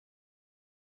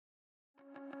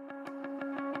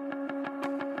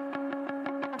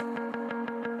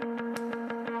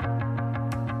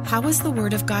How was the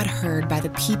word of God heard by the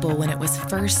people when it was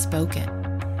first spoken?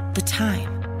 The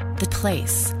time, the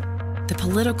place, the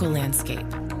political landscape,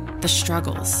 the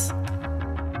struggles.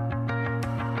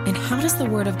 And how does the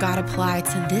word of God apply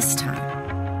to this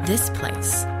time, this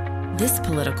place, this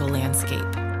political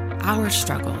landscape, our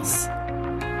struggles?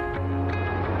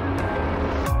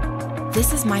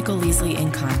 This is Michael Leasley in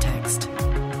Context.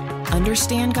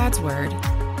 Understand God's word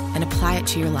and apply it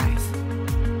to your life.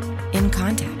 In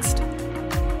Context.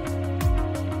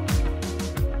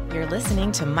 You're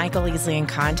listening to Michael Leasley in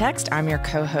Context. I'm your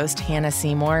co-host, Hannah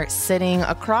Seymour, sitting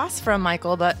across from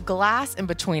Michael, but glass in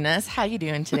between us. How you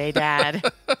doing today, Dad?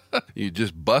 You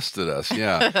just busted us,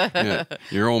 yeah.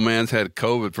 Your old man's had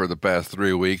COVID for the past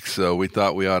 3 weeks, so we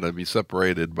thought we ought to be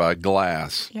separated by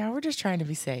glass. Yeah, we're just trying to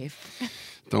be safe.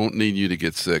 Don't need you to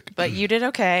get sick. But you did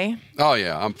okay. Oh,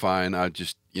 yeah, I'm fine. I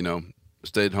just,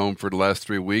 stayed home for the last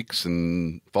 3 weeks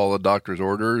and followed the doctor's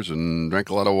orders and drank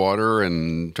a lot of water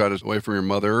and tried to stay away from your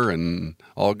mother and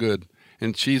all good.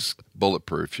 And she's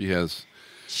bulletproof.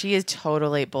 She is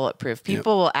totally bulletproof.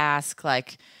 People will ask,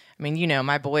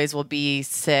 my boys will be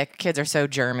sick. Kids are so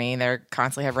germy. They're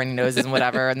constantly have runny noses and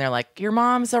whatever. And they're like, your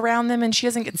mom's around them and she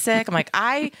doesn't get sick. I'm like,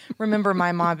 I remember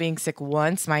my mom being sick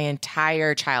once my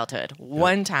entire childhood.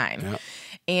 One time. Yep.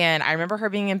 And I remember her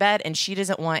being in bed and she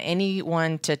doesn't want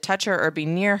anyone to touch her or be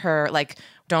near her. Like,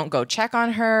 don't go check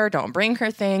on her. Don't bring her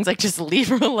things. Like, just leave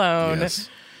her alone. Yes.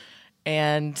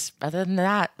 And other than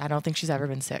that, I don't think she's ever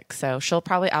been sick. So she'll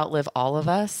probably outlive all of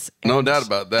us. No doubt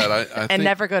about that. I and think,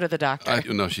 never go to the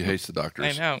doctor. No, she hates the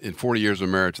doctors. I know. In 40 years of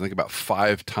marriage, I think about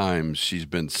 5 times she's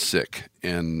been sick.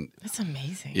 And that's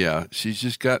amazing. Yeah, she's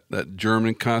just got that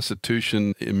German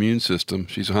constitution immune system.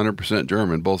 She's 100%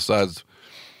 German, both sides.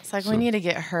 It's like we need to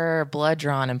get her blood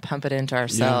drawn and pump it into our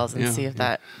cells and see if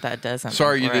that does something.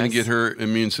 Sorry you for didn't us. get her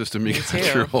immune system. You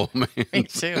got your old man. Me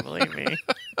too, believe me.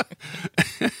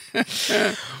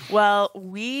 Well,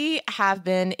 we have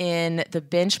been in the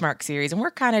Benchmark series, and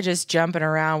we're kind of just jumping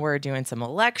around. We're doing some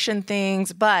election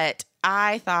things, but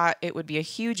I thought it would be a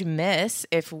huge miss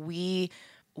if we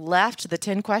left the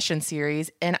 10 question series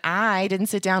and I didn't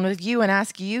sit down with you and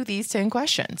ask you these 10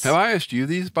 questions. Have I asked you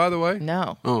these, by the way?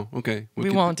 No. Oh, okay. We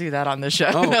won't do that on the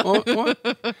show.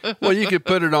 Well, you could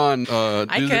put it on.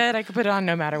 I could put it on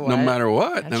no matter what. No matter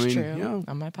what. That's true.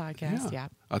 On my podcast, yeah.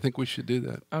 I think we should do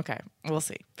that. Okay. We'll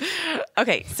see.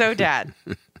 Okay. So, Dad,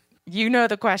 you know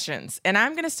the questions, and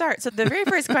I'm going to start. So the very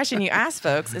first question you ask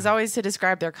folks is always to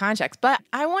describe their context, but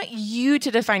I want you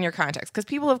to define your context because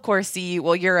people, of course, see,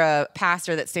 well, you're a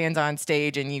pastor that stands on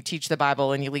stage and you teach the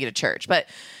Bible and you lead a church, but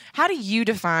how do you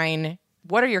define,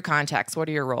 what are your contexts? What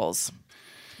are your roles?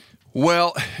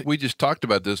 Well, we just talked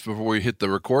about this before we hit the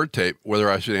record tape, whether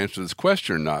I should answer this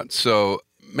question or not. So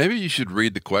maybe you should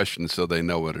read the question so they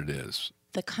know what it is.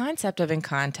 The concept of in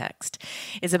context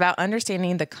is about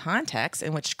understanding the context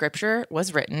in which Scripture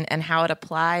was written and how it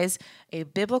applies a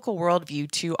biblical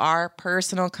worldview to our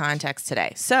personal context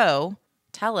today. So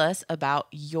tell us about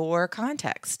your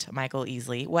context, Michael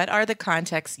Leasley. What are the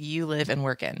contexts you live and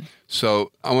work in?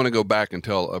 So I want to go back and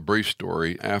tell a brief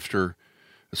story. After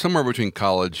somewhere between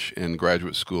college and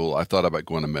graduate school, I thought about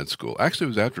going to med school. Actually, it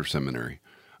was after seminary.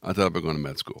 I thought about going to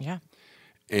med school. Yeah.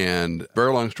 And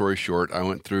very long story short, I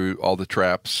went through all the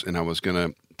traps and I was going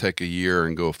to take a year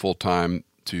and go full-time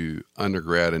to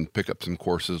undergrad and pick up some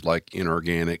courses like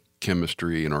inorganic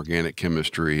chemistry and organic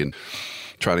chemistry and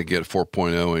try to get a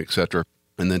 4.0, et cetera,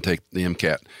 and then take the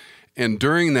MCAT. And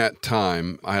during that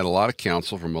time, I had a lot of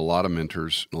counsel from a lot of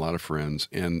mentors, a lot of friends,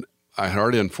 and I had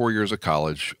already done 4 years of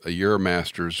college, a year of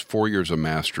master's, 4 years of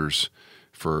master's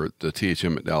for the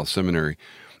THM at Dallas Seminary.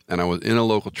 And I was in a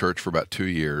local church for about 2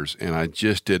 years, and I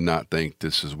just did not think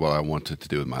this is what I wanted to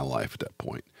do with my life at that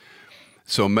point.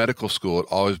 So medical school had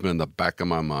always been in the back of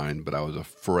my mind, but I was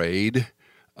afraid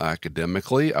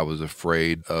academically. I was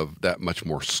afraid of that much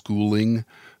more schooling,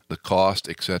 the cost,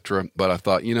 etc. But I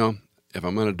thought, if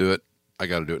I'm going to do it, I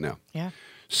got to do it now. Yeah.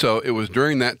 So it was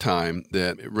during that time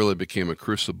that it really became a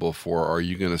crucible for, are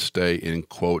you going to stay in,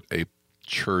 quote, a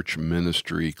church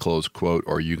ministry, close quote,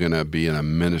 or are you going to be in a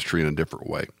ministry in a different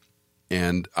way?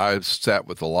 And I've sat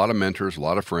with a lot of mentors, a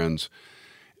lot of friends,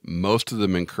 most of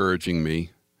them encouraging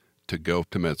me to go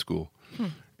to med school.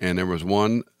 And there was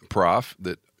one prof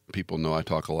that people know I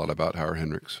talk a lot about, Howard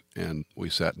Hendricks, and we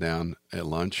sat down at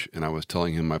lunch and I was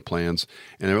telling him my plans.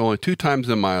 And there were only 2 times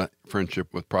in my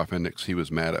friendship with Prof. Hendricks he was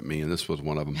mad at me, and this was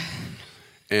one of them.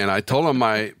 And I told him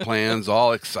my plans,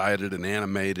 all excited and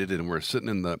animated, and we're sitting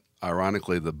in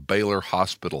ironically, the Baylor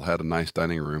Hospital had a nice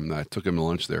dining room, and I took him to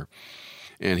lunch there.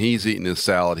 And he's eating his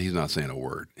salad. He's not saying a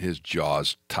word. His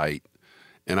jaw's tight.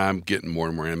 And I'm getting more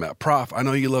and more into Prof, I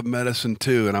know you love medicine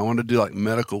too, and I want to do like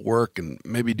medical work and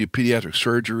maybe do pediatric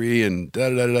surgery and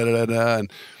da-da-da-da-da-da.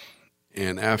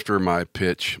 And after my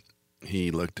pitch, he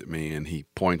looked at me and he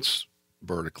points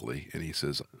vertically and he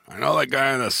says, I know that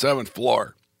guy on the 7th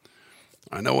floor.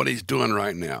 I know what he's doing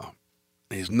right now.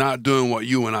 He's not doing what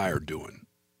you and I are doing.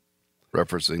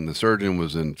 Referencing the surgeon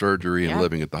was in surgery and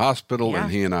living at the hospital,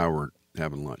 and he and I were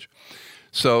having lunch.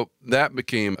 So that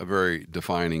became a very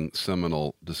defining,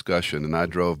 seminal discussion, and I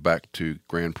drove back to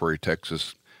Grand Prairie,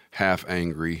 Texas, half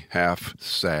angry, half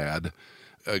sad,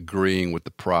 agreeing with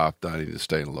the Prof that I needed to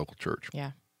stay in a local church.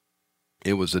 Yeah.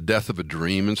 It was the death of a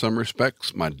dream in some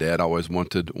respects. My dad always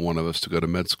wanted one of us to go to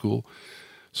med school,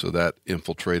 so that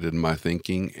infiltrated my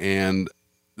thinking. And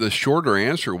the shorter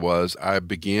answer was I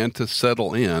began to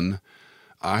settle in.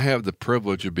 I have the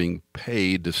privilege of being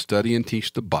paid to study and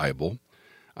teach the Bible.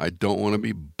 I don't want to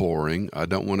be boring. I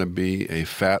don't want to be a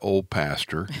fat old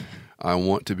pastor. I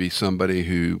want to be somebody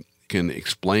who can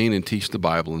explain and teach the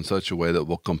Bible in such a way that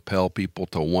will compel people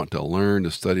to want to learn,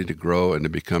 to study, to grow, and to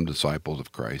become disciples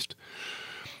of Christ.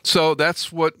 So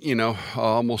that's what,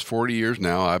 almost 40 years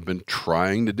now I've been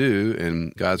trying to do.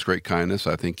 And God's great kindness,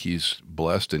 I think he's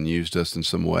blessed and used us in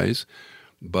some ways.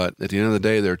 But at the end of the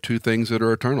day, there are two things that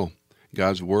are eternal,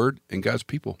 God's word and God's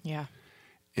people. Yeah.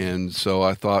 And so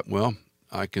I thought, well,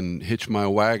 I can hitch my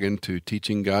wagon to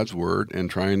teaching God's word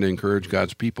and trying to encourage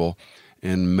God's people.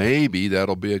 And maybe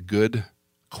that'll be a good,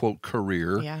 quote,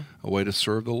 career, a way to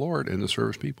serve the Lord and to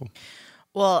serve his people.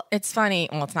 Well, it's funny.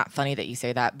 Well, it's not funny that you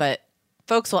say that, but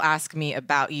folks will ask me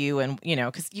about you and,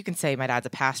 because you can say my dad's a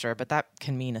pastor, but that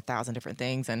can mean 1,000 different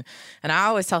things. And I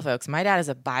always tell folks, my dad is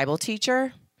a Bible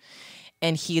teacher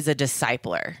and he's a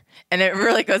discipler. And it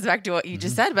really goes back to what you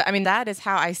just said. But I mean, that is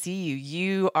how I see you.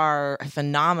 You are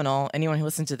phenomenal. Anyone who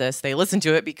listens to this, they listen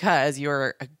to it because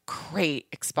you're a great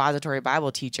expository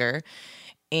Bible teacher.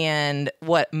 And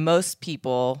what many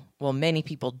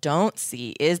people don't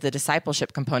see is the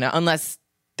discipleship component, unless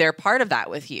they're part of that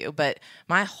with you. But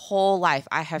my whole life,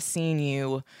 I have seen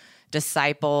you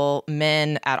disciple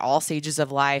men at all stages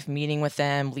of life, meeting with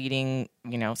them, leading,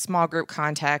 small group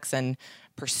contexts, and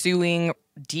pursuing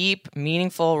deep,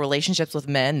 meaningful relationships with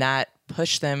men that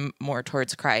push them more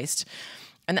towards Christ.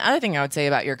 And the other thing I would say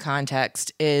about your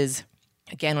context is,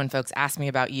 again, when folks ask me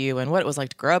about you and what it was like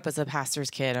to grow up as a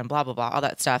pastor's kid and blah, blah, blah, all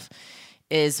that stuff,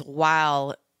 is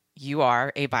while you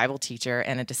are a Bible teacher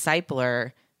and a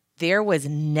discipler, there was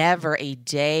never a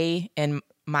day in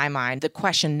my mind, the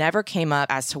question never came up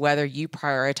as to whether you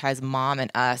prioritize mom and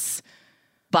us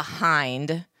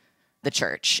behind the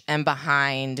church and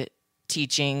behind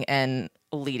teaching and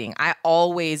leading. I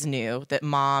always knew that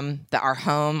that our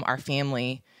home, our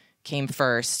family came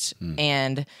first.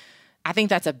 And I think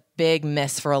that's a big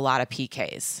miss for a lot of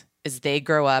PKs, is they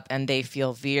grow up and they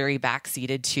feel very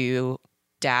backseated to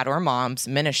dad or mom's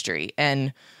ministry.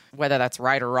 And whether that's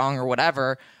right or wrong or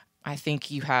whatever, I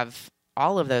think you have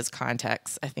all of those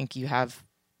contexts. I think you have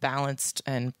balanced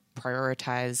and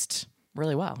prioritized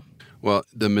really well. Well,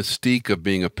 the mystique of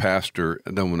being a pastor,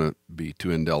 I don't want to be too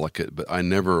indelicate, but I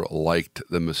never liked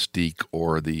the mystique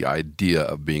or the idea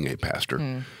of being a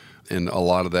pastor. And a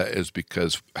lot of that is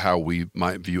because how we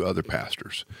might view other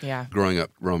pastors. Yeah. Growing up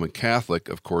Roman Catholic,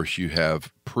 of course, you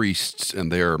have priests and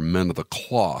they are men of the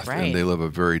cloth, right, and they live a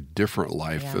very different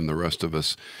life than the rest of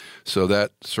us. So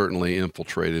that certainly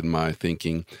infiltrated my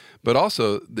thinking. But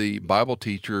also the Bible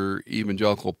teacher,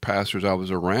 evangelical pastors I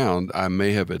was around, I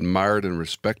may have admired and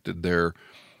respected their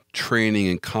training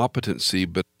and competency,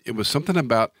 but it was something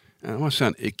about, I don't want to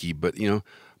sound icky, but,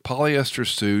 polyester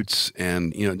suits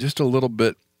and, just a little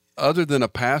bit, other than a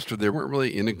pastor, they weren't really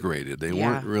integrated. They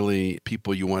weren't really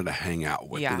people you wanted to hang out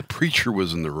with. The preacher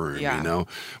was in the room,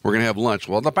 we're going to have lunch.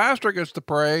 Well, the pastor gets to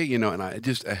pray, and I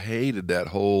hated that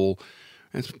whole,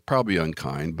 it's probably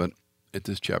unkind, but at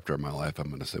this chapter of my life, I'm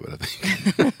going to say what I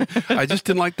think. I just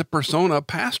didn't like the persona of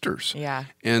pastors. Yeah.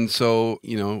 And so,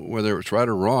 whether it's right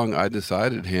or wrong, I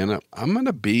decided, Hannah, I'm going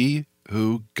to be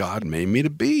who God made me to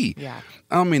be. Yeah.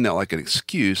 I don't mean that like an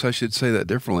excuse. I should say that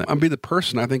differently. I'm be the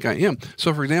person I think I am.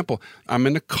 So, for example, I'm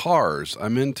into cars.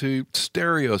 I'm into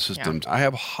stereo systems. I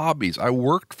have hobbies. I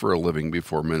worked for a living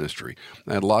before ministry.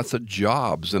 I had lots of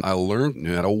jobs, and I learned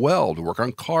how to weld, work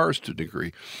on cars to a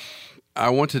degree. I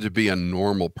wanted to be a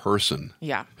normal person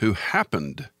who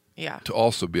happened to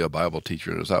also be a Bible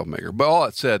teacher and a disciple maker. But all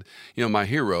that said, my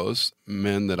heroes,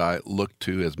 men that I looked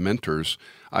to as mentors,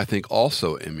 I think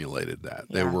also emulated that.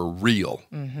 They were real.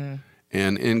 Mm-hmm.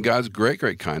 And in God's great,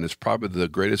 great kindness, probably the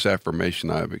greatest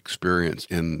affirmation I've experienced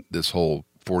in this whole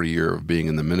 40 year of being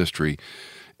in the ministry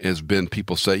has been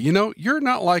people say, you're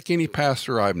not like any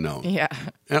pastor I've known. Yeah.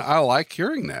 And I like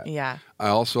hearing that. Yeah. I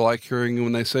also like hearing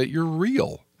when they say, you're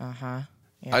real. Uh-huh.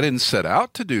 Yeah. I didn't set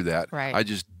out to do that. Right. I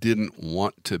just didn't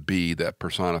want to be that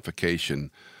personification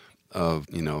of,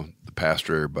 the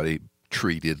pastor everybody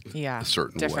treated a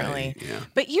certain differently. way. Yeah.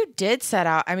 But you did set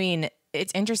out,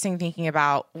 it's interesting thinking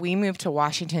about, we moved to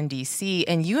Washington, D.C.,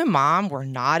 and you and Mom were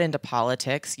not into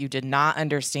politics. You did not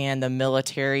understand the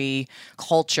military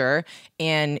culture,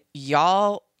 and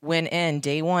y'all went in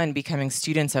day one becoming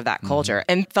students of that culture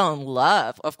and fell in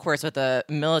love, of course, with the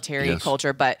military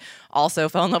culture, but also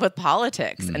fell in love with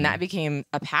politics. And that became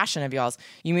a passion of y'all's.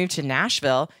 You moved to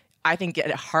Nashville. I think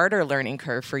a harder learning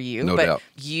curve for you, No but doubt.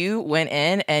 you went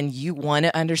in and you wanted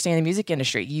to understand the music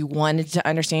industry. You wanted to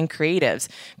understand creatives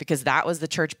because that was the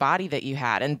church body that you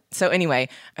had. And so anyway,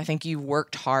 I think you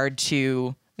worked hard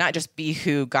to not just be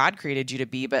who God created you to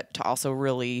be, but to also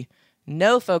really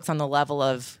know folks on the level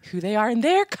of who they are in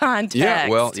their context. Yeah,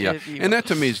 well, yeah. And that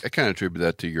to me, I kind of attribute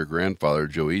that to your grandfather,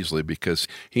 Joe Easley, because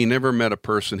he never met a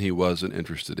person he wasn't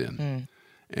interested in.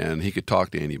 And he could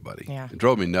talk to anybody. Yeah. It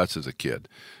drove me nuts as a kid.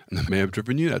 And it may have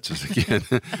driven you nuts as a kid.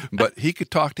 But he could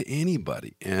talk to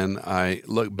anybody. And I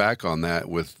look back on that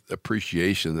with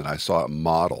appreciation that I saw it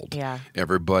modeled. Yeah.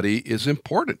 Everybody is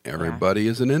important. Everybody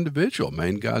is an individual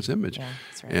made in God's image. Yeah,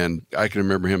 that's right. And I can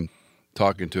remember him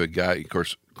talking to a guy, of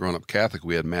course, growing up Catholic,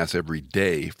 we had Mass every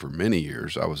day for many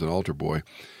years. I was an altar boy.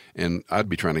 And I'd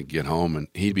be trying to get home, and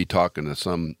he'd be talking to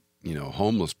some,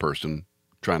 homeless person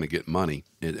trying to get money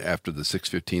after the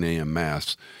 6:15 a.m.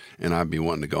 Mass, and I'd be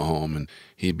wanting to go home, and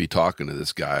he'd be talking to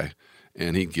this guy,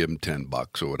 and he'd give him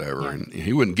 $10 or whatever, and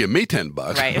he wouldn't give me $10.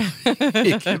 Right.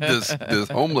 He'd give this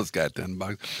homeless guy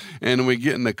 $10, and we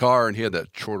get in the car, and he had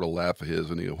that chortle laugh of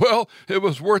his, and he goes, "Well, it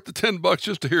was worth the $10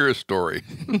 just to hear his story."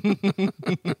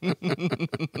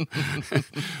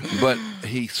 But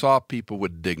he saw people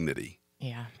with dignity.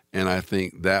 Yeah. And I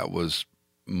think that was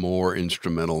more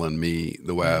instrumental in me,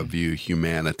 the way I view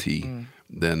humanity,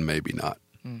 than maybe not.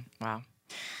 Wow.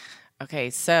 Okay,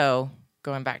 so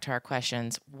going back to our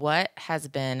questions, what has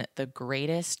been the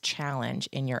greatest challenge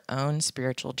in your own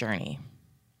spiritual journey?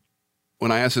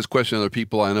 When I ask this question to other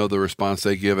people, I know the response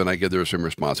they give, and I give the same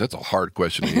response. That's a hard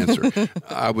question to answer.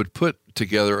 I would put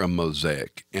together a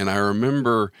mosaic. And I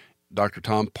remember Dr.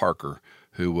 Tom Parker,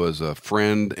 who was a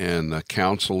friend and a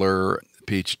counselor,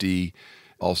 PhD,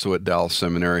 also at Dallas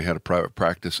Seminary, had a private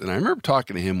practice. And I remember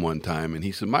talking to him one time, and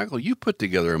he said, "Michael, you put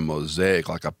together a mosaic,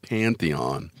 like a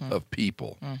pantheon of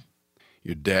people.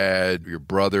 Your dad, your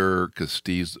brother, because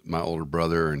Steve's my older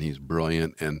brother, and he's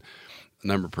brilliant, and a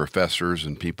number of professors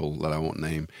and people that I won't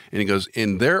name." And he goes,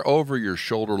 "And they're over your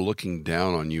shoulder looking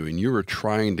down on you, and you are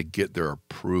trying to get their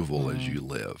approval as you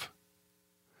live."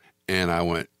 And I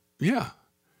went, "Yeah."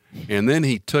 And then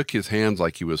he took his hands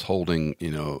like he was holding,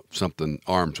 something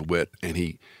arm's width, and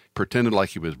he pretended like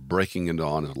he was breaking into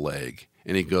on his leg.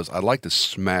 And he goes, "I'd like to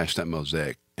smash that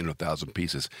mosaic into 1,000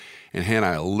 pieces." And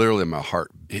Hannah, literally my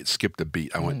heart, it skipped a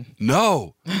beat. I went,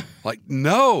 "No,"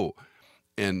 no.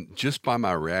 And just by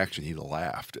my reaction, he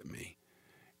laughed at me.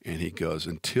 And he goes,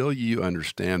 "Until you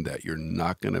understand that, you're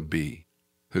not going to be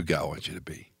who God wants you to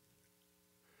be."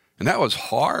 And that was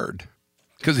hard.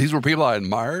 Because these were people I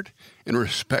admired and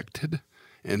respected,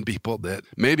 and people that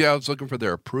maybe I was looking for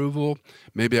their approval.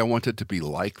 Maybe I wanted to be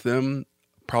like them,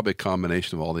 probably a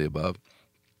combination of all the above.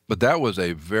 But that was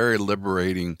a very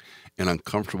liberating and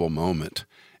uncomfortable moment.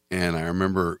 And I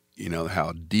remember,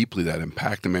 how deeply that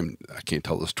impacted me. I mean, I can't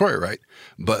tell the story, right?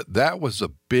 But that was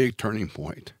a big turning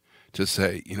point to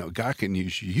say, God can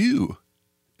use you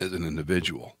as an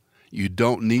individual. You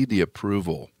don't need the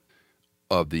approval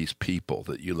of these people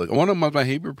that you look. One of them was my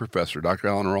Hebrew professor, Dr.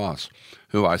 Alan Ross,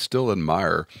 who I still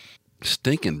admire,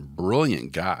 stinking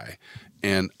brilliant guy.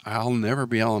 And I'll never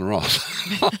be Alan Ross.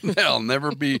 I'll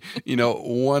never be,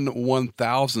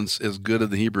 1/1000th as good of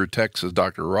the Hebrew text as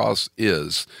Dr. Ross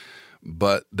is.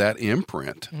 But that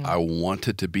imprint, I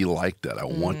wanted to be like that. I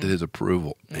wanted his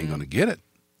approval. Ain't going to get it.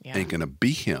 Yeah. Ain't going to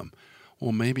be him.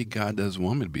 Well, maybe God doesn't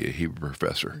want me to be a Hebrew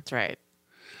professor. That's right.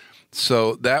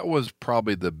 So that was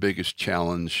probably the biggest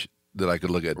challenge that I could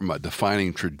look at from a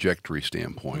defining trajectory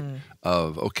standpoint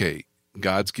of, okay,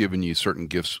 God's given you certain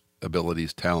gifts,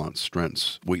 abilities, talents,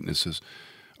 strengths, weaknesses,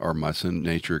 or my sin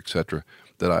nature, etc.,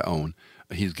 that I own.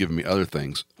 He's given me other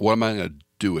things. What am I going to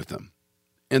do with them?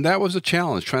 And that was a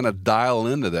challenge, trying to dial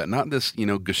into that, not this,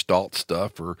 Gestalt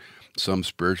stuff or some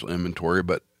spiritual inventory,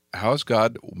 but how has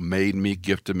God made me,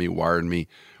 gifted me, wired me,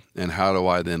 and how do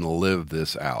I then live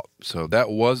this out? So that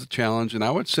was a challenge, and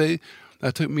I would say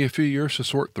that took me a few years to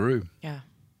sort through. Yeah.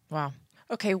 Wow.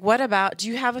 Okay, what about, do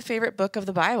you have a favorite book of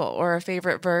the Bible or a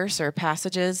favorite verse or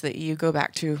passages that you go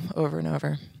back to over and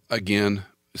over? Again,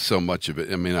 so much of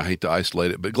it. I mean, I hate to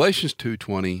isolate it, but Galatians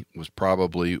 2:20 was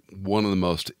probably one of the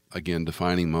most, again,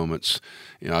 defining moments.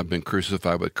 I've been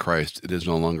crucified with Christ. It is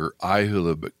no longer I who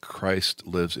live, but Christ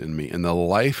lives in me. And the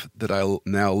life that I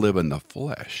now live in the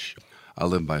flesh, I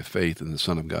live by faith in the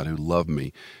Son of God who loved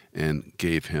me and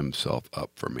gave himself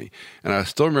up for me. And I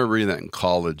still remember reading that in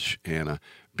college, Hannah,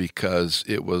 because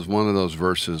it was one of those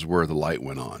verses where the light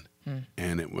went on.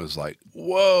 And it was like,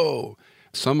 whoa.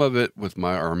 Some of it with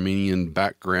my Armenian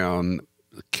background,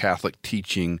 Catholic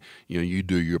teaching, you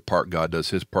do your part, God does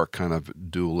his part, kind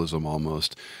of dualism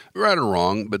almost. Right or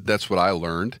wrong, but that's what I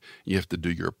learned. You have to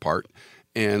do your part.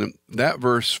 And that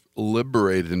verse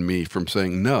liberated me from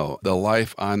saying, no, the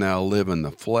life I now live in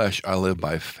the flesh, I live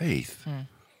by faith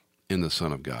in the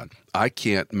Son of God. I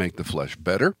can't make the flesh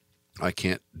better. I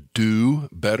can't do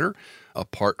better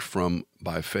apart from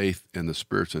by faith in the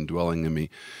Spirit's indwelling in me.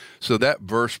 So that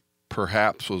verse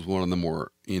perhaps was one of the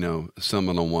more,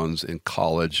 seminal ones in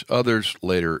college, others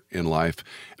later in life.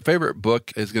 Favorite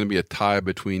book is going to be a tie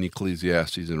between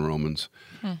Ecclesiastes and Romans.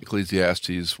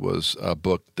 Ecclesiastes was a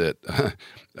book that,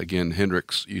 again,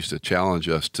 Hendricks used to challenge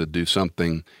us to do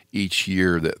something each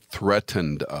year that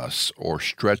threatened us or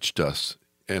stretched us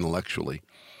intellectually.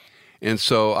 And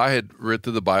so I had read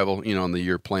through the Bible, on the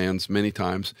year plans many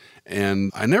times,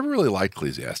 and I never really liked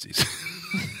Ecclesiastes.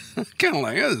 Kind of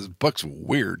like, this book's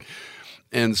weird.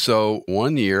 And so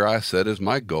one year I said as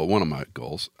my goal, one of my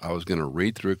goals, I was going to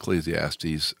read through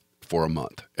Ecclesiastes for a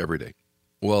month, every day.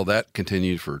 Well, that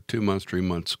continued for 2 months, 3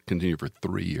 months, continued for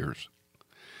 3 years.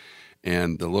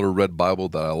 And the little red Bible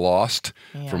that I lost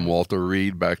from Walter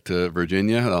Reed back to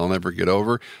Virginia, that I'll never get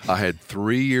over, I had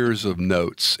 3 years of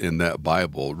notes in that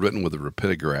Bible written with a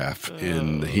rapidograph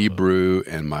in the Hebrew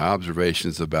and my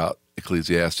observations about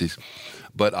Ecclesiastes.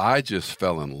 But I just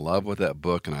fell in love with that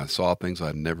book, and I saw things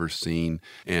I'd never seen.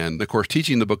 And, of course,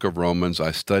 teaching the book of Romans,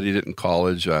 I studied it in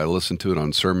college. I listened to it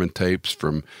on sermon tapes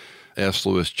from S.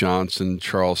 Lewis Johnson,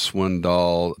 Charles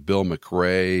Swindoll, Bill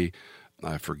McRae.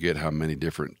 I forget how many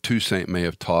different. Toussaint may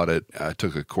have taught it. I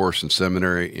took a course in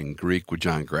seminary in Greek with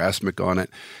John Grasmick on it.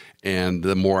 And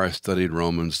the more I studied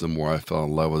Romans, the more I fell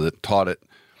in love with it. Taught it.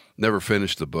 Never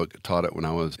finished the book. Taught it when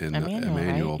I was in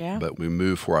Emmanuel, right? But we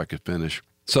moved before I could finish.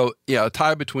 So, a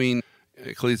tie between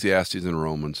Ecclesiastes and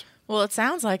Romans. Well, it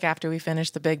sounds like after we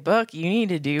finish the big book, you need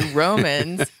to do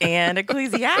Romans and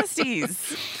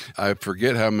Ecclesiastes. I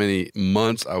forget how many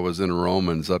months I was in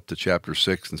Romans up to chapter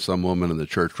 6, and some woman in the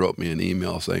church wrote me an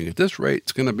email saying, at this rate,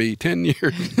 it's going to be 10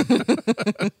 years.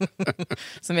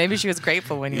 So maybe she was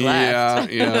grateful when you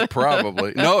left. Yeah,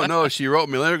 probably. No, she wrote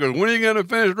me later, goes, when are you going to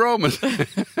finish Romans?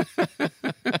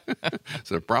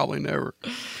 So probably never.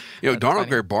 Donald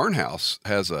Gray Barnhouse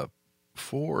has a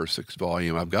 4 or 6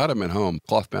 volume. I've got them at home,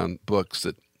 cloth-bound books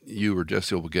that you or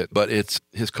Jesse will get, but it's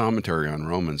his commentary on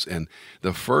Romans. And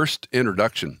the first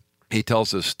introduction, he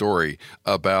tells this story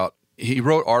about, he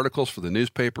wrote articles for the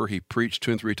newspaper. He preached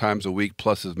 2 and 3 times a week,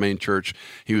 plus his main church.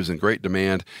 He was in great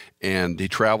demand, and he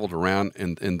traveled around.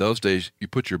 And in those days, you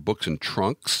put your books in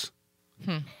trunks.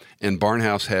 And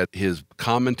Barnhouse had his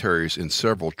commentaries in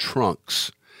several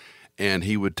trunks. And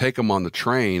he would take them on the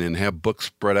train and have books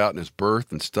spread out in his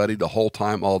berth and study the whole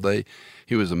time, all day.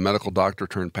 He was a medical doctor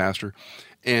turned pastor.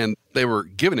 And they were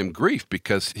giving him grief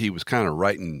because he was kind of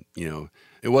writing,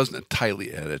 it wasn't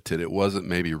tightly edited. It wasn't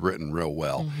maybe written real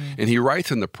well. And he writes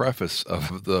in the preface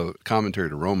of the commentary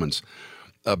to Romans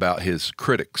about his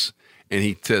critics. And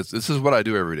he says, this is what I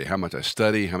do every day, how much I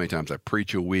study, how many times I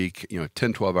preach a week,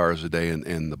 10, 12 hours a day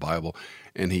in the Bible.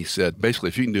 And he said, basically,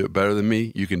 if you can do it better than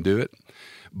me, you can do it.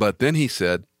 But then he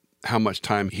said how much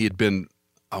time he had been,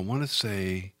 I want to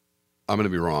say, I'm going to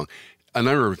be wrong, a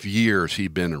number of years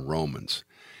he'd been in Romans.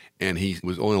 And he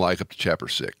was only like up to chapter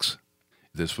 6.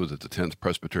 This was at the 10th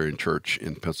Presbyterian Church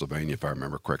in Pennsylvania, if I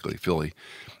remember correctly, Philly.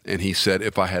 And he said,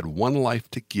 if I had one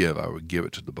life to give, I would give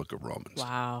it to the book of Romans.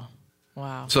 Wow.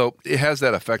 So it has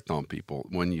that effect on people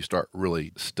when you start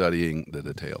really studying the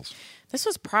details. This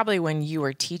was probably when you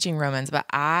were teaching Romans, but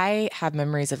I have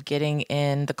memories of getting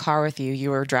in the car with you. You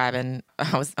were driving,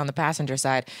 I was on the passenger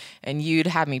side, and you'd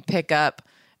have me pick up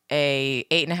a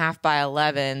 8.5 by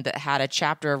 11 that had a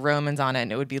chapter of Romans on it,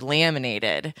 and it would be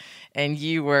laminated, and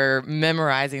you were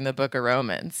memorizing the book of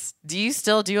Romans. Do you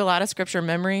still do a lot of scripture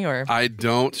memory? Or I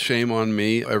don't. Shame on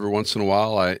me. Every once in a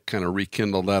while, I kind of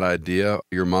rekindle that idea.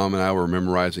 Your mom and I were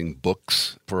memorizing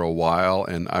books for a while,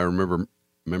 and I remember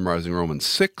memorizing Romans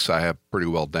 6. I have pretty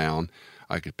well down.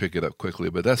 I could pick it up quickly,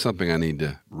 but that's something I need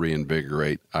to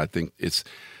reinvigorate. I think it's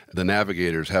the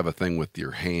Navigators have a thing with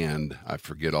your hand. I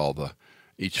forget all the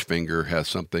Each finger has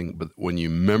something, but when you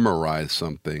memorize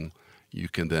something, you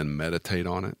can then meditate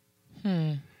on it.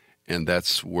 And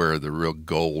that's where the real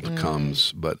gold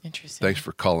comes. But Interesting. thanks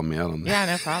for calling me out on that. Yeah,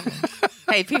 no problem.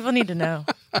 Hey, people need to know.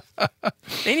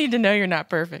 They need to know you're not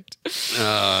perfect.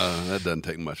 That doesn't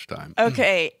take much time.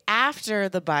 Okay, after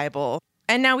the Bible,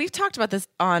 and now we've talked about this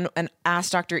on an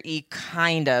Ask Dr. E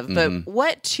kind of, but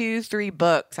what 2-3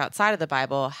 books outside of the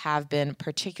Bible have been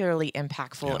particularly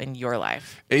impactful in your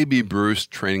life? A.B. Bruce,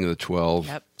 Training of the 12,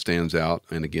 Yep. stands out.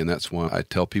 And again, that's one I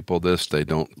tell people this. They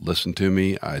don't listen to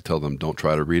me. I tell them, don't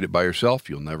try to read it by yourself.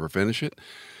 You'll never finish it.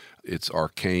 It's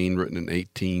Arcane, written in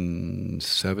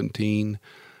 1817.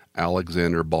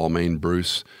 Alexander Balmain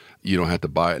Bruce. You don't have to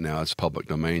buy it now. It's public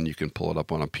domain. You can pull it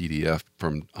up on a PDF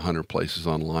from 100 places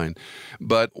online.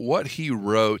 But what he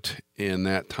wrote in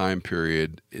that time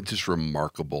period, it's just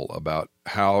remarkable about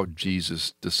how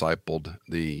Jesus discipled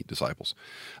the disciples.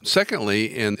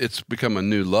 Secondly, and it's become a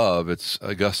new love, it's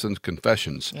Augustine's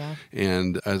Confessions. Yeah.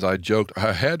 And as I joked,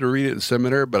 I had to read it in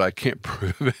seminary, but I can't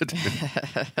prove it.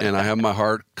 And I have my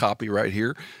hard copy right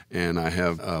here. And I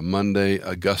have a Monday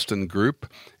Augustine group,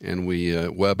 and we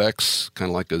WebEx, kind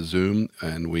of like a Zoom,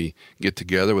 and we get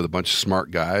together with a bunch of smart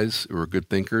guys who are good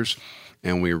thinkers,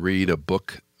 and we read a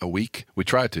book a week. We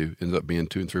try to. Ends up being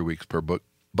 2 and 3 weeks per book.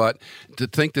 But to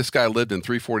think this guy lived in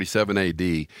 347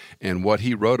 AD and what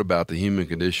he wrote about the human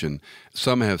condition,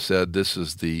 some have said this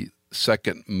is the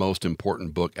second most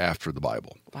important book after the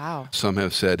Bible. Wow. Some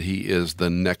have said he is the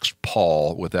next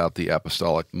Paul without the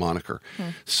apostolic moniker.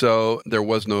 So there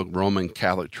was no Roman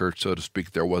Catholic Church, so to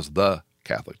speak. There was the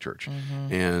Catholic Church.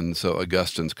 And so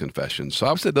Augustine's Confessions. So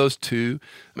I would say those two.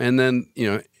 And then,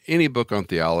 any book on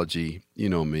theology, you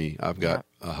know me. I've got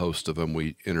a host of them.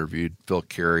 We interviewed Phil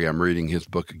Carey. I'm reading his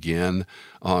book again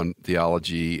on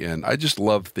theology, and I just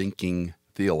love thinking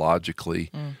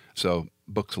theologically. So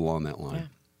books along that line. Yeah.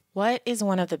 What is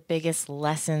one of the biggest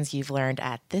lessons you've learned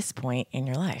at this point in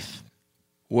your life?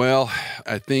 Well,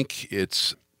 I think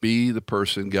it's be the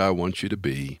person God wants you to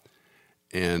be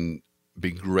and be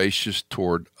gracious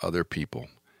toward other people.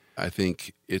 I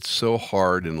think it's so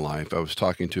hard in life. I was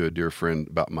talking to a dear friend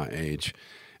about my age,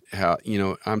 how,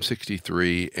 I'm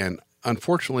 63, and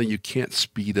unfortunately you can't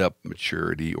speed up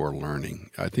maturity or learning.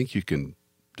 I think you can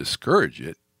discourage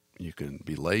it. You can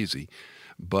be lazy,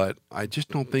 but I just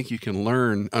don't think you can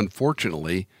learn,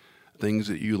 unfortunately, things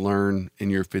that you learn in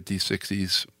your 50s,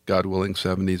 60s, God willing,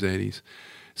 70s, 80s.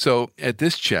 So at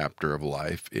this chapter of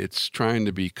life, it's trying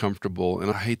to be comfortable, and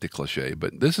I hate the cliche,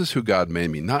 but this is who God made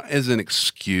me, not as an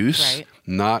excuse, Right.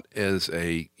 not as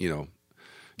a,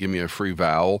 give me a free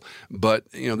vowel, but,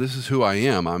 this is who I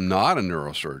am. I'm not a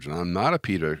neurosurgeon. I'm not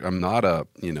I'm not a,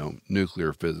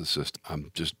 nuclear physicist. I'm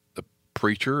just a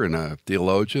preacher and a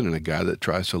theologian and a guy that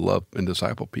tries to love and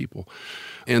disciple people.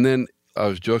 And then I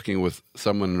was joking with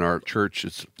someone in our church,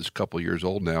 it's a couple years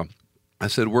old now. I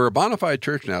said, we're a bona fide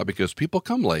church now because people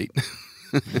come late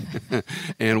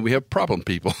and we have problem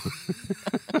people.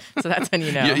 So that's when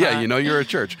you know. Yeah, you're a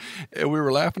church. And we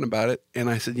were laughing about it. And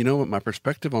I said, you know what? My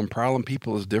perspective on problem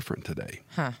people is different today.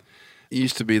 Huh. It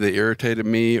used to be they irritated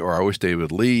me, or I wish they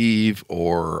would leave,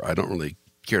 or I don't really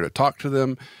care to talk to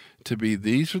them. To be,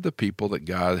 these are the people that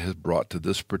God has brought to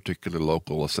this particular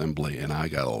local assembly, and I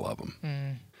got to love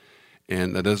them.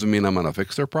 And that doesn't mean I'm going to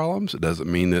fix their problems. It doesn't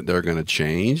mean that they're going to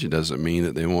change. It doesn't mean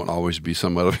that they won't always be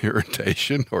somewhat of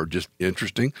irritation or just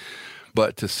interesting.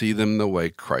 But to see them the way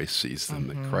Christ sees them,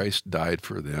 that Christ died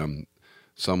for them.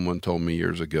 Someone told me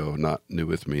years ago, not new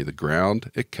with me, the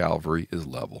ground at Calvary is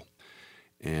level.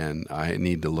 And I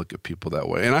need to look at people that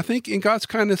way. And I think in God's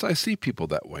kindness, I see people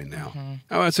that way now.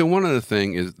 I would say one other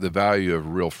thing is the value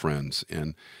of real friends.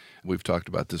 And we've talked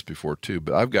about this before too,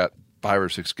 but I've got 5 or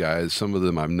 6 guys. Some of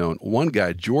them I've known. One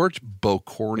guy, George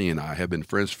Bocorny, and I have been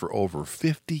friends for over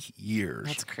 50 years.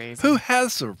 That's crazy. Who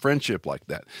has a friendship like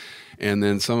that? And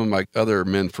then some of my other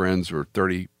men friends were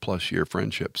 30-plus year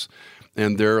friendships.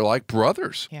 And they're like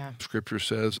brothers. Yeah. Scripture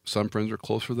says some friends are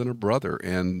closer than a brother,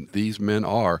 and these men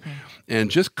are. And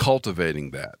just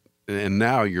cultivating that. And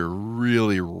now you're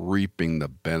really reaping the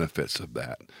benefits of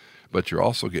that. But you're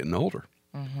also getting older.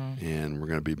 And we're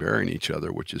going to be burying each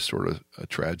other, which is sort of a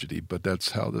tragedy, but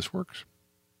that's how this works.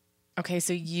 Okay,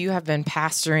 so you have been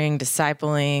pastoring,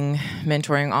 discipling,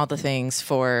 mentoring, all the things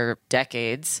for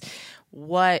decades.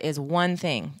 What is one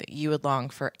thing that you would long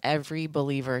for every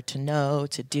believer to know,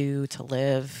 to do, to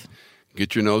live?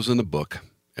 Get your nose in the book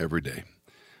every day.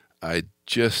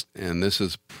 And this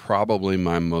is probably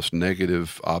my most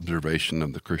negative observation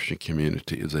of the Christian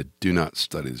community, is they do not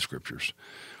study the Scriptures.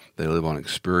 They live on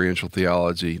experiential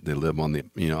theology. They live on the,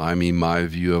 I mean, my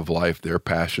view of life, their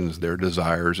passions, their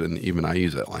desires, and even I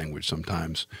use that language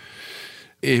sometimes.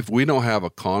 If we don't have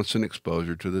a constant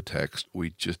exposure to the text,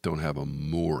 we just don't have a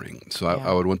mooring. So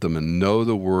I would want them to know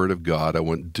the Word of God. I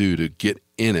want to get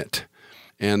in it.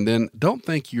 And then don't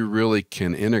think you really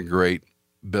can integrate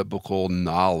biblical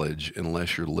knowledge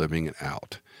unless you're living it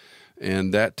out.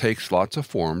 And that takes lots of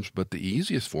forms, but the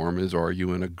easiest form is, are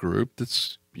you in a group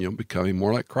that's becoming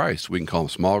more like Christ? We can call them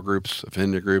small groups,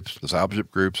 offending groups,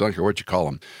 discipleship groups, I don't care what you call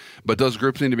them. But those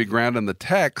groups need to be grounded in the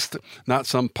text, not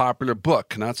some popular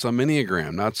book, not some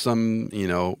Enneagram, not some,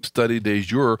 study de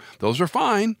jour. Those are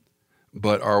fine,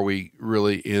 but are we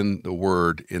really in the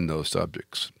Word in those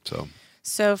subjects?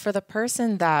 So for the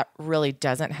person that really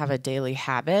doesn't have a daily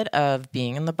habit of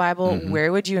being in the Bible,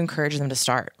 where would you encourage them to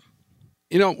start?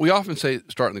 We often say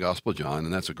start in the Gospel of John,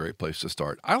 and that's a great place to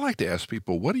start. I like to ask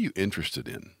people, what are you interested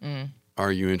in?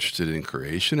 Are you interested in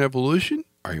creation, evolution?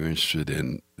 Are you interested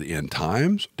in the end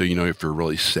times? Do you know if you're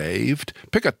really saved?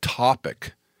 Pick a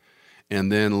topic,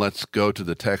 and then let's go to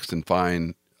the text and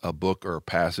find a book or a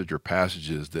passage or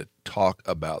passages that talk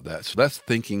about that. So that's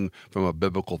thinking from a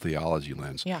biblical theology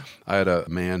lens. Yeah. I had a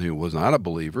man who was not a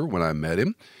believer when I met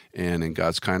him, and in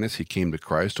God's kindness, he came to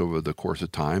Christ over the course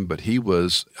of time, but he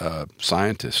was a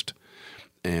scientist,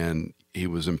 and he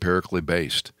was empirically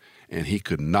based, and he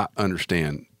could not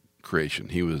understand creation.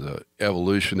 He was an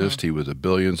evolutionist. He was a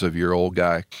billions-of-year-old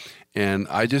guy. And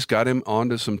I just got him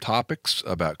onto some topics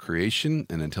about creation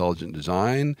and intelligent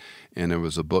design. And there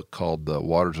was a book called The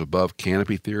Waters Above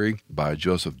Canopy Theory by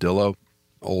Joseph Dillow,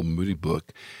 old Moody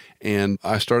book. And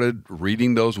I started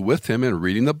reading those with him and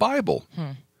reading the Bible.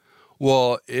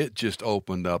 Well, it just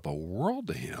opened up a world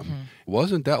to him. It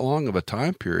wasn't that long of a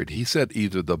time period. He said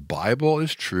either the Bible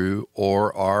is true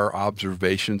or our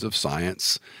observations of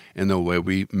science and the way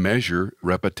we measure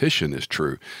repetition is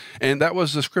true. And that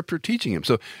was the Scripture teaching him.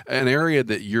 So an area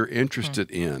that you're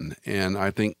interested in, and I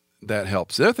think that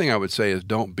helps. The other thing I would say is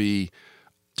don't be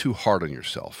too hard on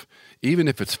yourself. Even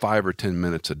if it's 5 or 10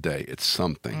 minutes a day, it's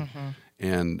something.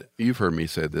 And you've heard me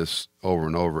say this over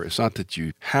and over. It's not that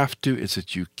you have to, it's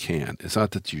that you can. It's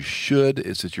not that you should,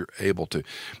 it's that you're able to.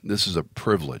 This is a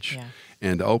privilege. Yeah.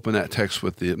 And to open that text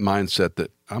with the mindset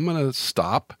that I'm going to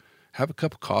stop, have a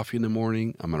cup of coffee in the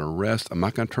morning, I'm going to rest. I'm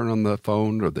not going to turn on the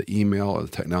phone or the email or the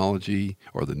technology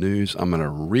or the news. I'm going to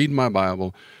read my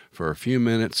Bible for a few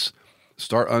minutes,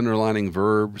 start underlining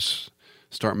verbs,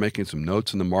 start making some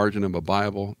notes in the margin of a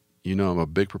Bible. I'm a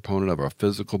big proponent of a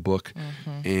physical book,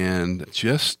 and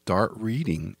just start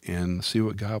reading and see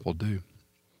what God will do.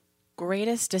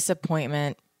 Greatest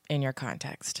disappointment in your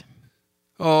context?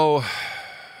 Oh,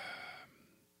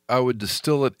 I would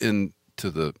distill it into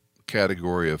the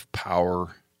category of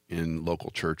power in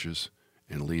local churches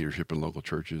and leadership in local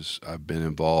churches. I've been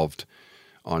involved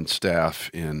on staff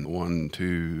in 1,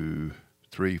 2,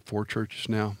 3, 4 churches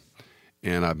now.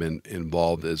 And I've been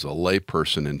involved as a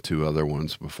layperson in 2 other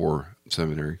ones before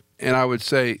seminary. And I would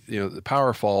say, the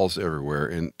power falls everywhere.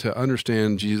 And to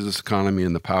understand Jesus' economy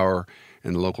and the power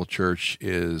in the local church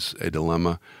is a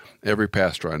dilemma. Every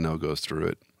pastor I know goes through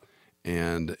it.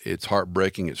 And it's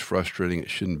heartbreaking. It's frustrating.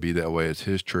 It shouldn't be that way. It's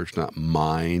his church, not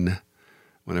mine.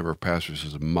 Whenever a pastor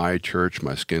says, my church,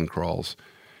 my skin crawls.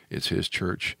 It's his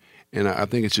church. And I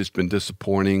think it's just been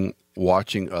disappointing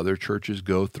watching other churches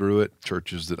go through it,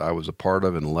 churches that I was a part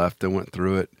of and left and went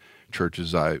through it,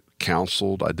 churches I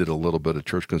counseled. I did a little bit of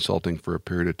church consulting for a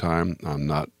period of time. I'm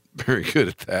not very good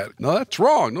at that. No, that's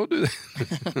wrong. Don't do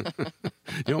that.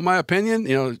 My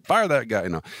opinion, fire that guy.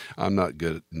 No, I'm not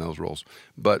good in those roles.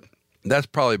 But that's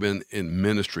probably been in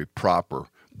ministry proper.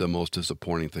 The most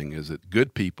disappointing thing is that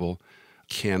good people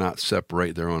cannot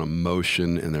separate their own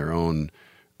emotion and their own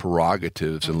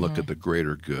prerogatives and look at the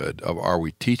greater good of, are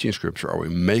we teaching Scripture? Are we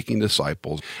making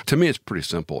disciples? To me, it's pretty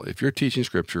simple. If you're teaching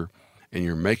Scripture and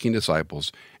you're making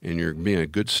disciples and you're being a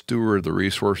good steward of the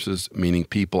resources, meaning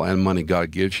people and money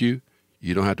God gives you,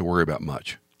 you don't have to worry about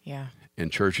much. Yeah.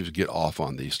 And churches get off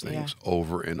on these things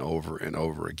over and over and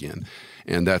over again.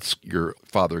 And that's your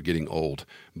father getting old.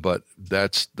 But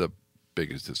that's the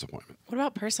biggest disappointment. What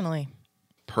about personally?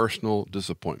 Personal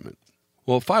disappointment.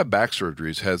 Well, 5 back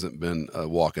surgeries hasn't been a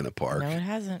walk in the park. No, it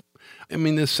hasn't. I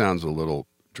mean, this sounds a little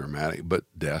dramatic, but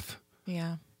death.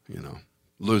 Yeah.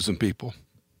 Losing people.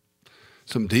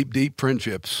 Some deep, deep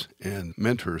friendships and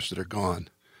mentors that are gone.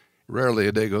 Rarely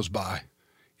a day goes by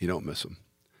you don't miss them.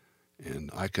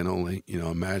 And I can only,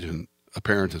 imagine a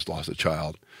parent has lost a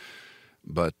child.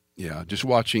 But, just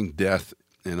watching death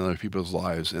in other people's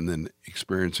lives and then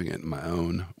experiencing it in my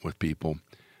own with people,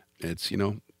 it's,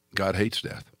 God hates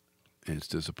death. And it's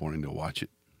disappointing to watch it.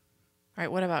 All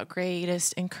right. What about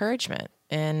greatest encouragement?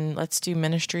 And let's do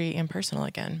ministry and personal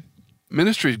again.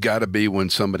 Ministry's got to be when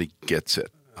somebody gets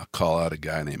it. I'll call out a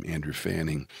guy named Andrew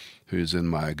Fanning, who's in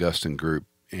my Augustine group.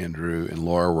 Andrew and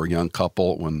Laura were a young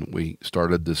couple when we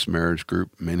started this marriage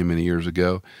group many, many years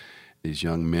ago. These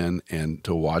young men, and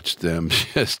to watch them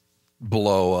just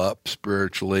blow up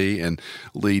spiritually and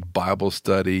lead Bible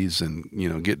studies and,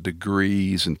 get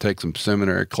degrees and take some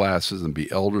seminary classes and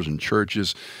be elders in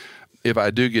churches. If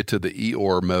I do get to the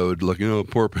Eeyore mode, looking,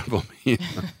 poor people,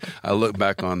 I look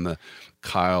back on the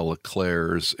Kyle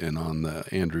LeClaire's and on the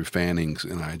Andrew Fannings,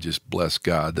 and I just bless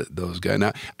God that those guys.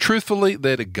 Now, truthfully,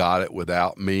 they'd have got it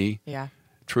without me. Yeah.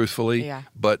 Truthfully. Yeah.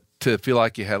 But to feel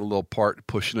like you had a little part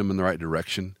pushing them in the right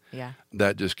direction. Yeah.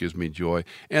 That just gives me joy.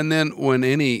 And then when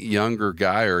any younger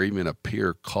guy or even a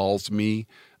peer calls me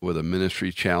with a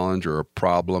ministry challenge or a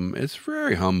problem, it's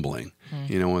very humbling.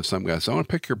 When some guy says, I want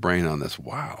to pick your brain on this.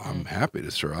 Wow, I'm happy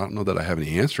to, sir. I don't know that I have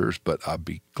any answers, but I'd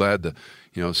be glad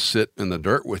to, sit in the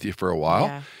dirt with you for a while.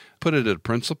 Yeah. Put it at a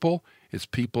principle. It's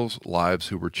people's lives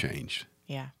who were changed.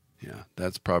 Yeah. Yeah,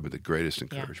 that's probably the greatest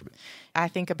encouragement. I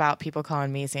think about people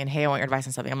calling me saying, hey, I want your advice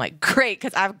on something. I'm like, great,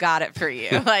 because I've got it for you.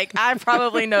 Like, I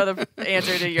probably know the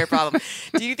answer to your problem.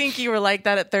 Do you think you were like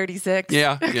that at 36?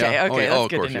 Yeah. Okay, yeah. okay, of that's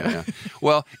good course, to know. yeah.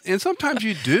 Well, and sometimes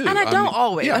you do. And I don't mean,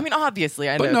 always. yeah. I mean, obviously,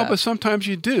 I know But no, that. but sometimes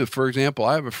you do. For example,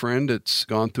 I have a friend that's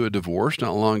gone through a divorce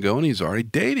not long ago, and he's already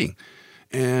dating.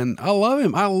 And I love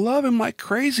him. I love him like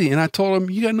crazy. And I told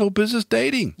him, you got no business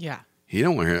dating. Yeah. He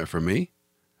don't want to hear that from me.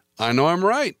 I know I'm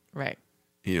right. Right.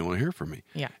 He didn't want to hear from me.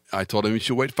 Yeah. I told him he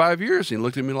should wait 5 years. And he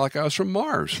looked at me like I was from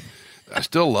Mars. I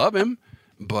still love him.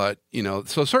 But,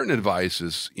 so certain advice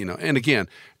is, and again,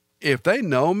 if they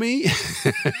know me,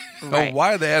 Right.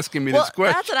 why are they asking me this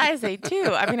question? That's what I say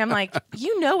too. I mean, I'm like,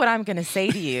 you know what I'm going to say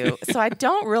to you. So I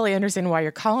don't really understand why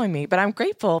you're calling me, but I'm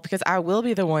grateful because I will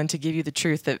be the one to give you the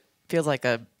truth that feels like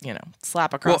a,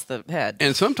 slap across the head.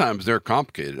 And sometimes they're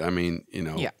complicated. I mean,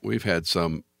 Yeah. we've had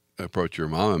some approach your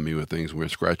mom and me with things, and we're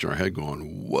scratching our head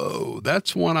going, whoa,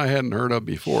 that's one I hadn't heard of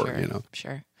before,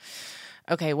 Sure.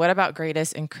 Okay, what about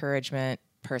greatest encouragement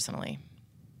personally?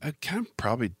 I kind of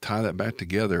probably tie that back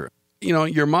together.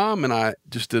 Your mom and I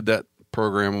just did that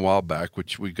program a while back,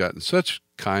 which we've gotten such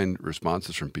kind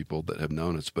responses from people that have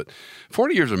known us. But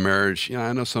 40 years of marriage,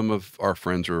 I know some of our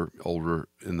friends are older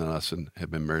than us and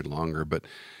have been married longer, but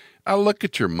I look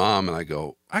at your mom and I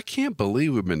go, I can't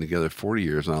believe we've been together 40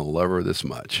 years and I love her this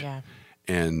much. Yeah.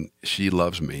 And she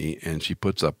loves me and she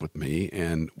puts up with me.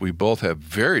 And we both have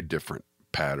very different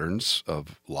patterns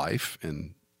of life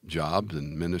and jobs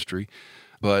and ministry.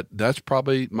 But that's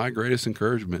probably my greatest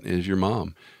encouragement is your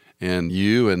mom. And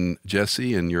you and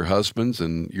Jesse and your husbands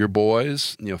and your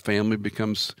boys, family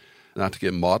becomes, not to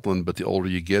get maudlin, but the older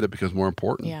you get, it becomes more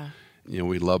important. Yeah.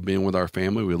 We love being with our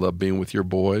family. We love being with your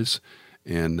boys.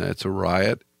 And it's a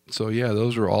riot. So, yeah,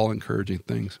 those are all encouraging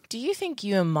things. Do you think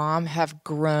you and mom have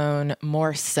grown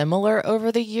more similar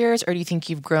over the years, or do you think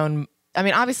you've grown? I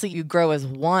mean, obviously you grow as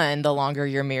one the longer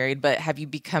you're married, but have you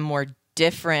become more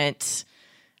different?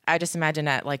 I just imagine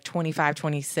at like 25,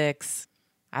 26,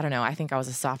 I don't know. I think I was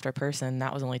a softer person.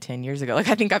 That was only 10 years ago. Like,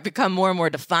 I think I've become more and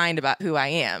more defined about who I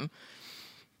am.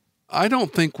 I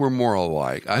don't think we're more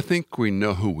alike. I think we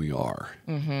know who we are.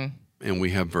 Mm-hmm. And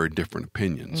we have very different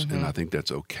opinions, and I think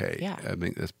that's okay. Yeah. I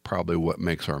think that's probably what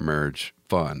makes our marriage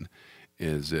fun,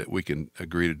 is that we can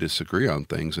agree to disagree on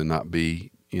things and not be,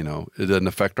 it doesn't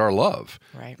affect our love.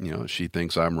 Right. She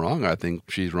thinks I'm wrong. I think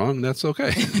she's wrong. That's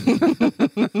okay.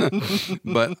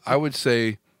 But I would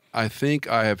say I think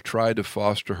I have tried to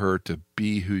foster her to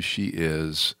be who she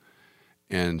is.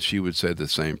 And she would say the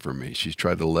same for me. She's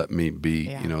tried to let me be,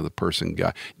 the person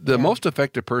God. The most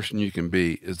effective person you can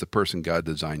be is the person God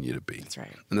designed you to be. That's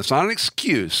right. And that's not an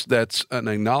excuse. That's an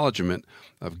acknowledgement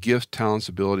of gifts, talents,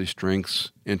 abilities,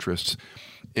 strengths, interests,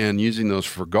 and using those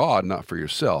for God, not for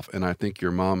yourself. And I think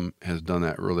your mom has done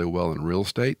that really well in real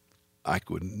estate. I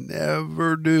could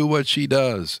never do what she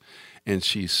does. And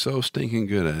she's so stinking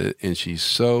good at it. And she's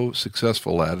so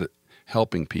successful at it,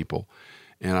 helping people.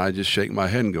 And I just shake my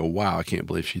head and go, wow, I can't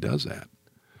believe she does that.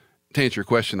 To answer your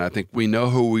question, I think we know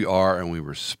who we are and we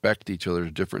respect each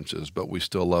other's differences, but we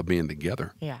still love being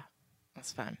together. Yeah,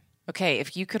 that's fun. Okay,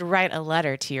 if you could write a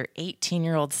letter to your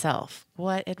 18-year-old self,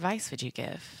 what advice would you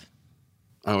give?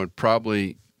 I would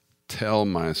probably tell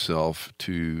myself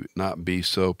to not be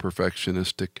so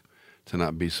perfectionistic, to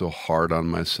not be so hard on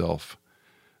myself,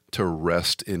 to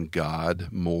rest in God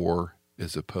more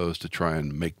as opposed to try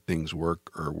and make things work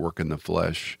or work in the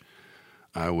flesh.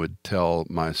 I would tell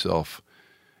myself,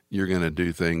 you're going to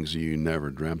do things you never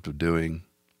dreamt of doing,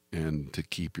 and to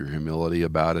keep your humility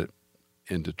about it,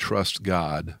 and to trust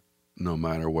God, no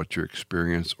matter what your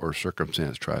experience or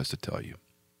circumstance tries to tell you.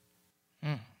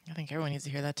 I think everyone needs to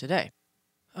hear that today.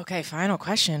 Okay, final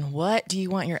question. What do you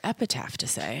want your epitaph to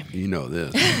say? You know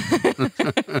this.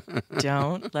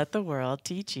 Don't let the world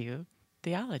teach you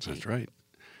theology. That's right.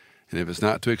 And if it's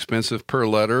not too expensive per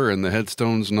letter and the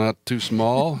headstone's not too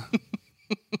small,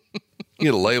 you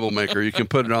get a label maker. You can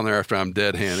put it on there after I'm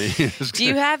dead, Hanny. Do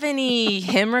you have any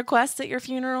hymn requests at your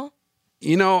funeral?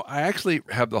 You know, I actually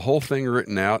have the whole thing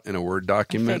written out in a Word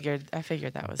document. I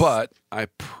figured that was... But I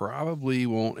probably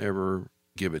won't ever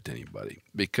give it to anybody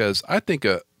because I think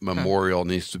a memorial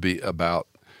needs to be about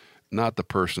not the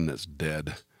person that's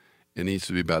dead. It needs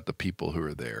to be about the people who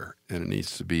are there. And it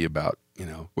needs to be about,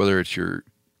 whether it's your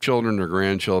children or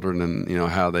grandchildren and,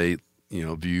 how they,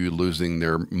 view losing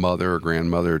their mother or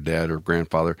grandmother or dad or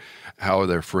grandfather, how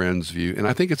their friends view. And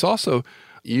I think it's also,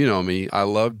 you know me, I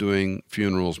love doing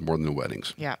funerals more than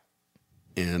weddings. Yeah.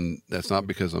 And that's not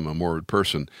because I'm a morbid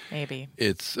person. Maybe.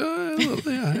 It's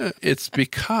it's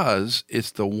because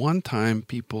it's the one time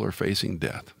people are facing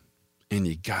death. And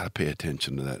you got to pay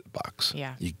attention to that box.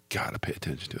 Yeah. You got to pay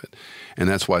attention to it. And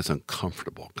that's why it's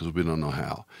uncomfortable because we don't know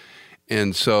how.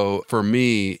 And so for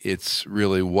me, it's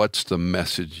really what's the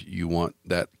message you want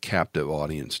that captive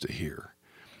audience to hear?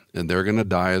 And they're going to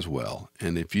die as well.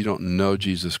 And if you don't know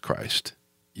Jesus Christ,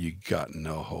 you got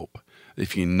no hope.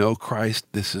 If you know Christ,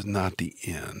 this is not the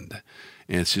end.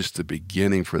 And it's just the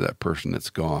beginning for that person that's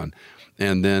gone.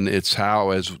 And then it's how,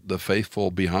 as the faithful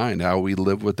behind, how we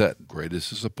live with that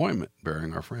greatest disappointment,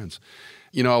 burying our friends.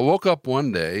 I woke up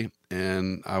one day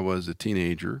and I was a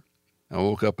teenager. I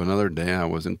woke up another day, I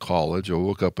was in college. I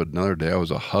woke up another day, I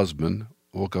was a husband.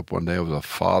 I woke up one day, I was a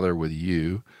father with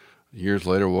you. Years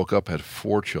later, I woke up, had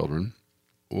 4 children.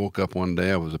 Woke up one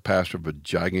day, I was a pastor of a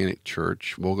gigantic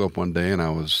church. Woke up one day and I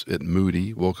was at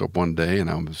Moody. Woke up one day and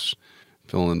I was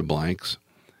filling in the blanks.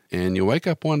 And you wake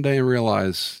up one day and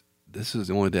realize this is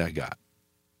the only day I got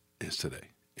is today.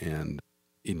 And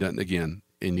he doesn't, again,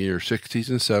 in your 60s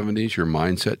and 70s, your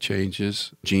mindset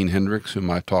changes. Jean Hendricks,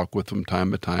 whom I talk with from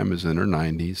time to time, is in her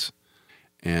 90s.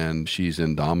 And she's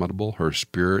indomitable. Her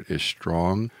spirit is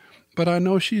strong. But I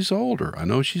know she's older. I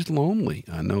know she's lonely.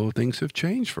 I know things have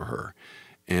changed for her.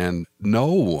 And no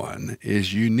one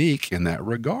is unique in that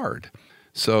regard.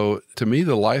 So to me,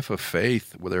 the life of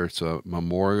faith, whether it's a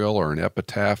memorial or an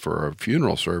epitaph or a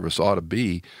funeral service, ought to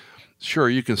be, sure,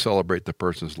 you can celebrate the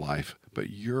person's life, but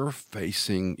you're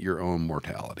facing your own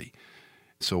mortality.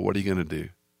 So what are you going to do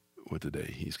with the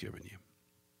day he's given you?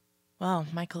 Well,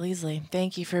 Michael Easley,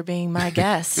 thank you for being my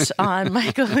guest on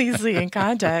Michael Easley in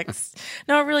Context.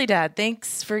 No, really, Dad,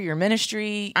 thanks for your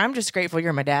ministry. I'm just grateful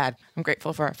you're my dad. I'm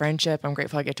grateful for our friendship. I'm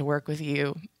grateful I get to work with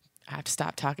you. I have to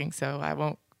stop talking so I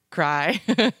won't cry.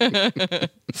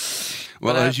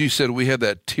 Well, as you said, we have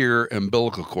that tear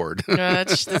umbilical cord.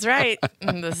 That's right.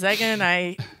 And the second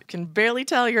I can barely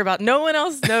tell you're about, no one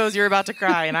else knows you're about to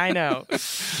cry, and I know.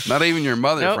 Not even your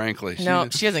mother, Nope. frankly. She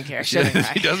doesn't care. She doesn't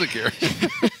cry. She doesn't care.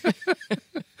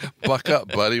 Buck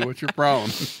up, buddy. What's your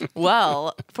problem?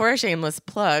 Well, for a shameless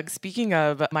plug, speaking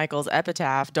of Michael's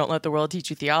epitaph, Don't Let the World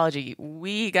Teach You Theology,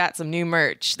 we got some new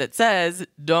merch that says,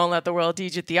 Don't Let the World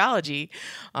Teach You Theology,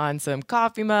 on some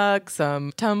coffee mugs,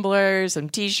 some tumblers, some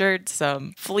t-shirts,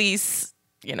 some fleece,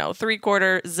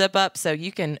 3/4 zip up, so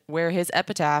you can wear his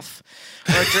epitaph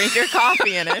or drink your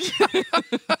coffee in it.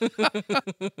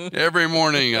 Every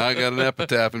morning, I got an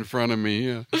epitaph in front of me.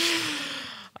 Yeah.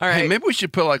 All right. Hey, maybe we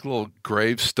should put like a little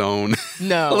gravestone.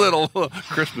 No. A little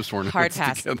Christmas ornament. Hard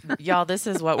pass. Together. Y'all, this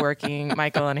is what working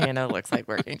Michael and Hannah looks like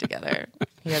working together.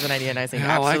 He has an idea, and I say,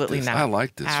 Yeah, absolutely not. I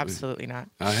like this. Absolutely not.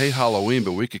 I hate Halloween,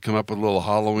 but we could come up with little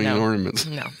Halloween ornaments.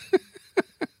 No.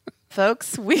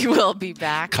 Folks, we will be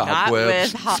back.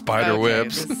 Cobwebs, not with spider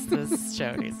webs. This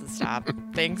show needs to stop.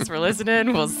 Thanks for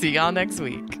listening. We'll see y'all next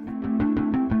week.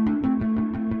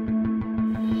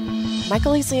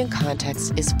 Michael Easley in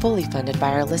Context is fully funded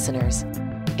by our listeners.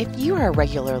 If you are a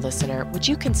regular listener, would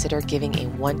you consider giving a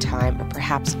one-time or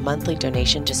perhaps monthly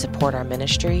donation to support our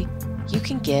ministry? You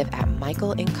can give at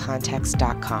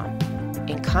michaelincontext.com.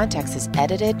 In Context is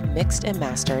edited, mixed, and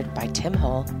mastered by Tim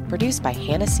Hull, produced by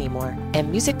Hannah Seymour, and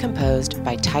music composed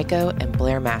by Tycho and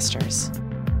Blair Masters.